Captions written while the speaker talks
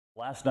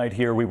Last night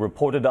here, we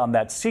reported on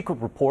that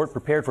secret report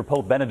prepared for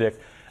Pope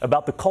Benedict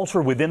about the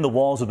culture within the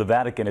walls of the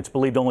Vatican. It's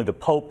believed only the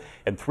Pope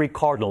and 3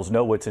 cardinals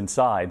know what's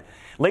inside.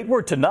 Late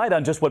word tonight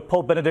on just what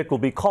Pope Benedict will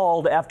be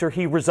called after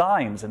he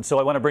resigns. And so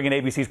I want to bring in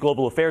ABC's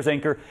Global Affairs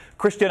anchor,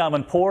 Christian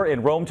Amanpour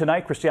in Rome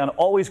tonight. Christian,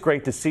 always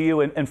great to see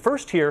you. And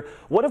first here,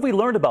 what have we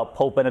learned about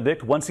Pope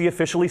Benedict once he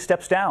officially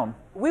steps down?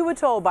 We were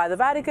told by the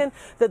Vatican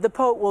that the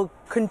Pope will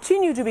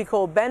continue to be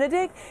called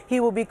Benedict, he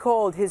will be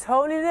called His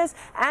Holiness,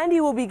 and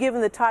he will be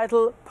given the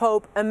title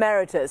Pope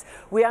Emeritus.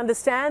 We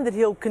understand that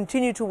he'll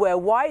continue to wear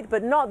white,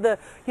 but not the,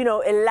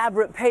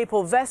 elaborate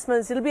papal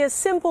vestments. It'll be a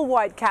simple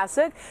white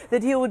cassock,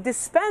 that he will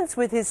dispense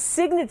with his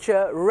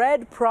signature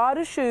red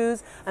Prada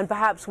shoes and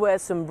perhaps wear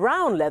some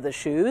brown leather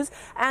shoes,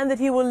 and that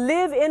he will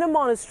live in a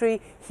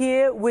monastery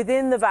here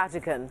within the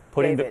Vatican.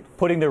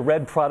 Putting the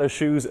red Prada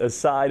shoes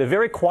aside, a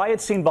very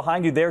quiet scene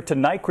behind you there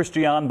tonight,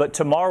 Christian, but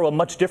tomorrow a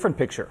much different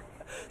picture.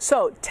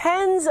 So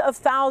tens of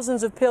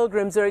thousands of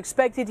pilgrims are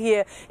expected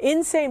here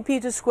in St.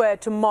 Peter's Square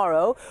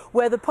tomorrow,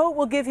 where the Pope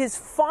will give his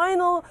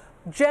final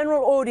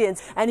general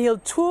audience, and he'll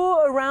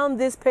tour around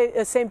this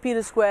St.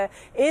 Peter's Square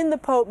in the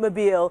Pope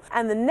Mobile.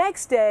 And the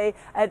next day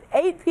at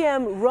 8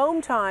 p.m.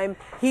 Rome time,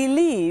 he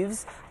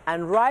leaves,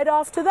 and right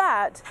after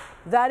that,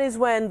 that is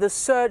when the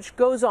search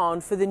goes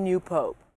on for the new Pope.